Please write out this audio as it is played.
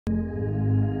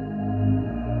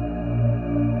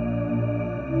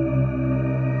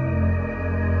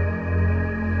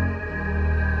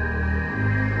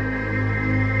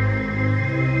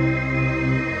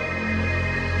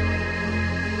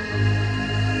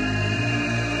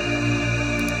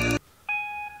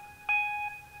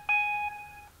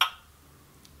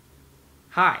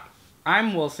Hi,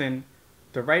 I'm Wilson,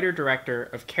 the writer-director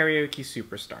of Karaoke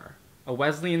Superstar, a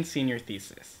Wesleyan senior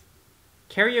thesis.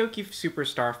 Karaoke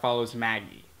Superstar follows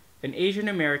Maggie, an Asian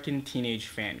American teenage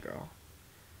fangirl.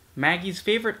 Maggie's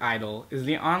favorite idol is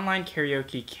the online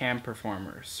karaoke cam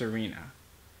performer, Serena.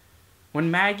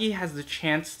 When Maggie has the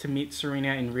chance to meet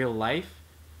Serena in real life,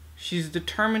 she's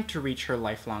determined to reach her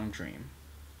lifelong dream.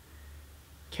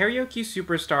 Karaoke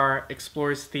Superstar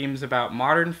explores themes about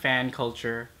modern fan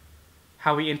culture,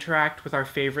 how we interact with our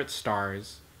favorite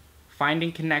stars,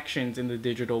 finding connections in the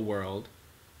digital world,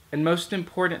 and most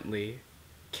importantly,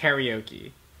 karaoke.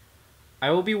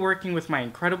 I will be working with my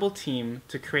incredible team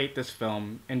to create this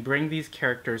film and bring these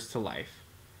characters to life.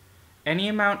 Any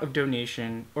amount of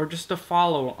donation or just a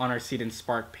follow on our Seed and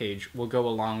Spark page will go a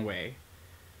long way.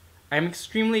 I am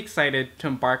extremely excited to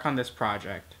embark on this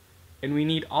project, and we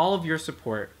need all of your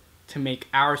support to make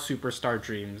our superstar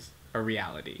dreams a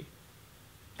reality.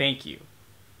 Thank you.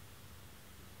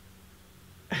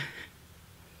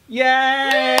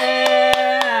 Yay!